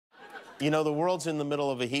You know, the world's in the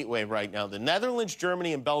middle of a heat wave right now. The Netherlands,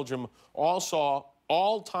 Germany, and Belgium all saw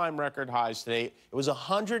all-time record highs today. It was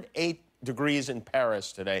 108 degrees in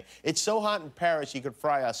Paris today. It's so hot in Paris, you could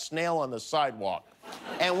fry a snail on the sidewalk.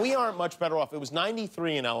 And we aren't much better off. It was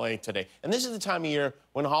 93 in LA today. And this is the time of year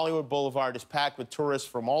when Hollywood Boulevard is packed with tourists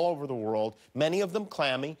from all over the world, many of them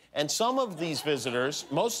clammy. And some of these visitors,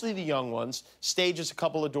 mostly the young ones, stay just a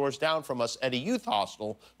couple of doors down from us at a youth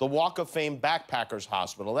hostel, the Walk of Fame Backpackers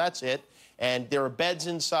Hospital. That's it. And there are beds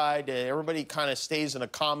inside. Everybody kind of stays in a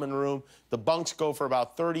common room. The bunks go for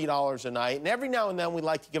about $30 a night. And every now and then, we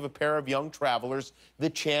like to give a pair of young travelers the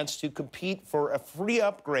chance to compete for a free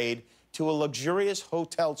upgrade to a luxurious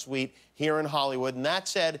hotel suite here in Hollywood. And that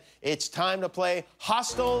said, it's time to play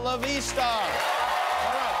Hostel La Vista. All right.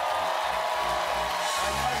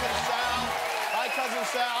 Hi, Cousin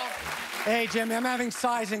Sal. Hey, Jimmy, I'm having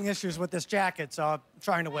sizing issues with this jacket, so I'm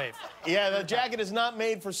trying to wave. Yeah, the jacket is not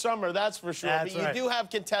made for summer, that's for sure. That's but you right. do have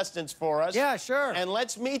contestants for us. Yeah, sure. And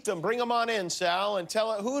let's meet them. Bring them on in, Sal, and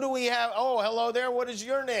tell it, who do we have? Oh, hello there. What is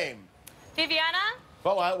your name? Viviana?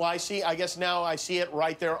 Well, I see. I guess now I see it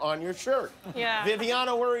right there on your shirt. Yeah.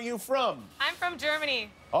 Viviana, where are you from? I'm from Germany.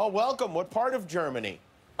 Oh, welcome. What part of Germany?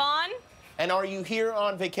 Bonn? And are you here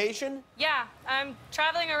on vacation? Yeah, I'm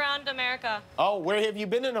traveling around America. Oh, where have you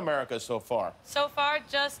been in America so far? So far,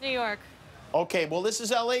 just New York. Okay, well, this is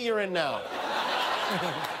LA you're in now.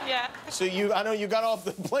 Yeah. So I know you got off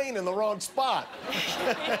the plane in the wrong spot.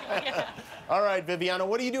 Yeah. All right, Viviana,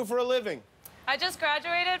 what do you do for a living? I just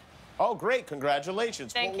graduated. Oh, great.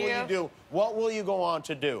 Congratulations. Thank you. What will you do? What will you go on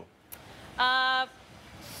to do? Well,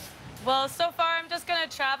 so far, I'm just going to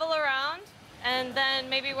travel around and then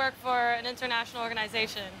maybe work for an international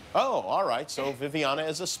organization. Oh, all right. So Viviana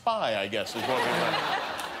is a spy, I guess, is what we're doing.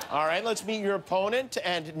 All right, let's meet your opponent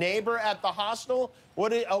and neighbor at the hostel.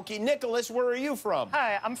 Okay, Nicholas, where are you from?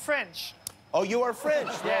 Hi, I'm French. Oh, you are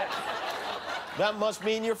French? Yeah. That must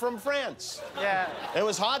mean you're from France. Yeah. It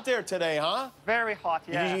was hot there today, huh? Very hot,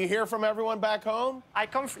 yeah. Did you hear from everyone back home? I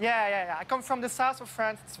come from the south of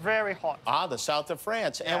France. It's very hot. Ah, the south of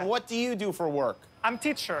France. Yeah. And what do you do for work? I'm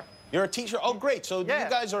teacher. You're a teacher? Oh, great. So Yeah. you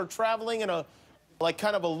guys are traveling in a, like,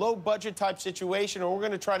 kind of a low-budget type situation, or we're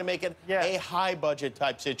going to try to make it a high-budget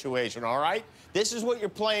type situation, all right? This is what you're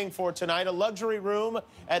playing for tonight, a luxury room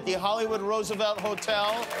at the Hollywood Roosevelt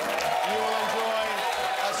Hotel. You will enjoy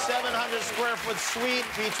a 700-square-foot suite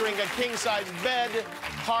featuring a king-size bed,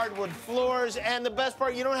 hardwood floors, and the best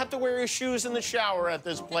part, you don't have to wear your shoes in the shower at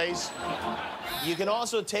this place. You can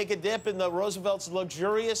also take a dip in the Roosevelt's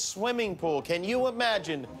luxurious swimming pool. Can you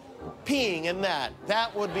imagine peeing in that?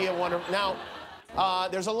 That would be a wonderful... Now,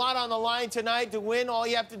 there's a lot on the line tonight. To win, all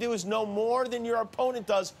you have to do is know more than your opponent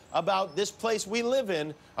does about this place we live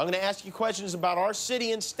in. I'm going to ask you questions about our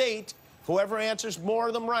city and state. Whoever answers more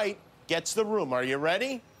of them right gets the room. Are you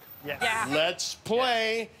ready? Yes. Yeah. Let's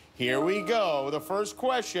play. Here we go. The first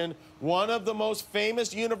question. One of the most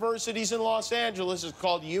famous universities in Los Angeles is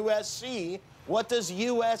called USC. What does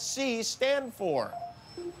USC stand for?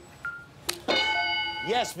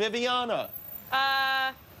 Yes, Viviana.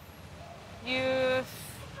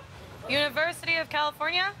 University of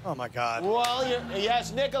California? Oh, my God. Well,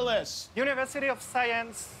 yes, Nicholas. University of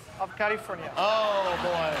Science of California. Oh,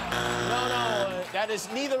 boy. No, that is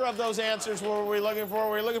neither of those answers what we're looking for.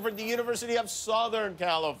 We're looking for the University of Southern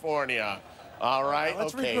California. All right,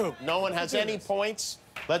 let's okay. regroup. No one has any points.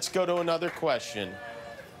 Let's go to another question.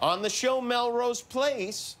 On the show Melrose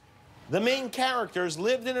Place, the main characters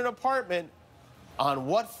lived in an apartment on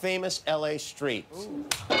what famous LA street? Ooh.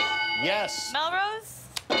 Yes. Melrose?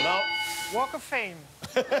 No. Walk of Fame.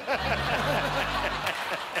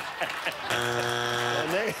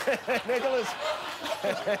 Nicholas.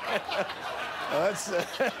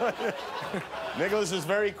 Nicholas is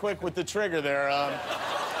very quick with the trigger there.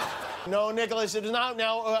 No, Nicholas, it is not.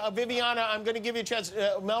 Now, Viviana, I'm going to give you a chance.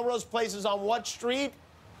 Melrose Place is on what street?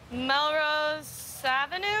 Melrose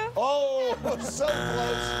Avenue? Oh, so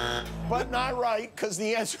close, but not right, because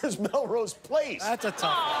the answer is Melrose Place. That's a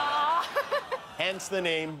tough one. Hence the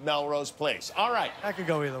name Melrose Place. All right. That could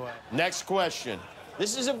go either way. Next question.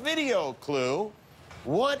 This is a video clue.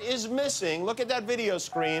 What is missing? Look at that video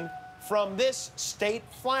screen from this state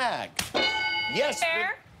flag. Yes.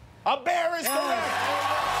 Bear? A bear is correct.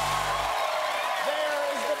 Bear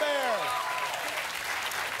is the bear.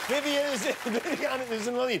 Viviana is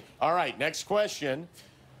in the lead. All right, next question.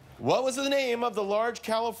 What was the name of the large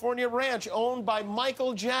California ranch owned by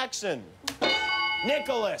Michael Jackson?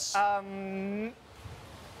 Nicholas.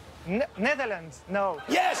 Netherlands. No.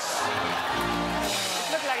 Yes!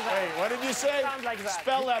 Look like that. Wait, what did you say? Sounds like that.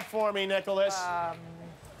 Spell that for me, Nicholas.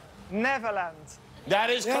 Netherlands. That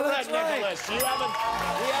is Yeah, correct, that's right. Nicholas. We have a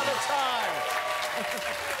tie.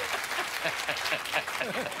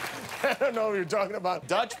 I don't know if you're talking about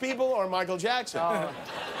Dutch people or Michael Jackson.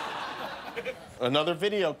 Another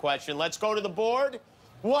video question. Let's go to the board.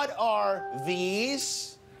 What are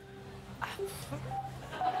these?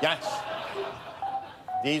 Yes.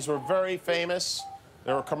 These were very famous.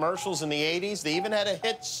 There were commercials in the 80s. They even had a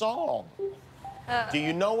hit song. Do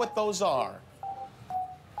you know what those are?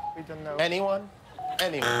 We don't know. Anyone?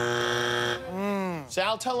 Anyone?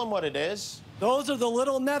 Sal, tell them what it is. Those are the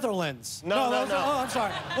Little Netherlands. No. Oh, I'm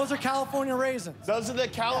sorry. Those are California raisins. Those are the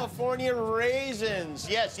California raisins.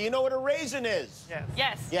 Yes. Do you know what a raisin is? Yes.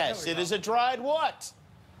 Yes. Yes. It is a dried what?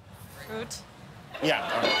 Fruit. Yeah.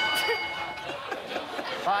 All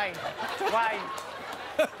right. Wine. Wine.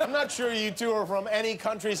 I'm not sure you two are from any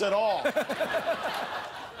countries at all.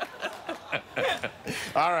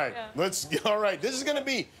 All right. Yeah. All right. This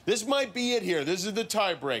might be it here. This is the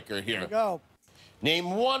tiebreaker here. Go.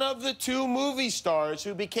 Name one of the two movie stars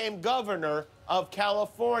who became governor of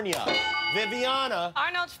California. Viviana.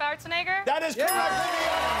 Arnold Schwarzenegger. That is correct,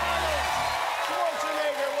 Viviana.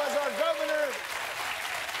 Schwarzenegger was our governor.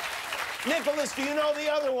 Nicholas, do you know the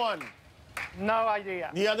other one? No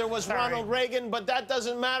idea. The other was Sorry. Ronald Reagan, but that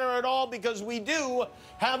doesn't matter at all because we do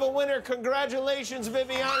have a winner. Congratulations,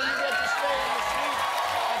 Viviana. You get to stay in the suite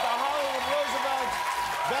at the Hollywood Roosevelt.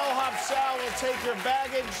 Bellhop Sal will take your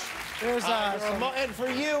baggage. There's And for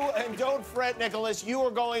you, and don't fret, Nicholas, you are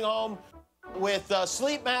going home with a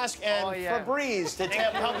sleep mask and Febreze to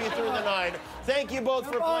help you through the night. Thank you both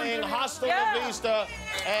for playing Hostel La Vista,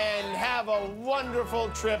 and have a wonderful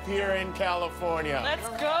trip here in California. Let's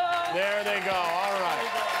go. There they go. All right.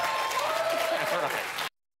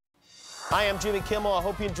 Hi, I'm Jimmy Kimmel. I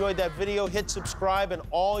hope you enjoyed that video. Hit subscribe, and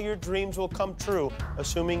all your dreams will come true,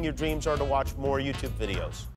 assuming your dreams are to watch more YouTube videos.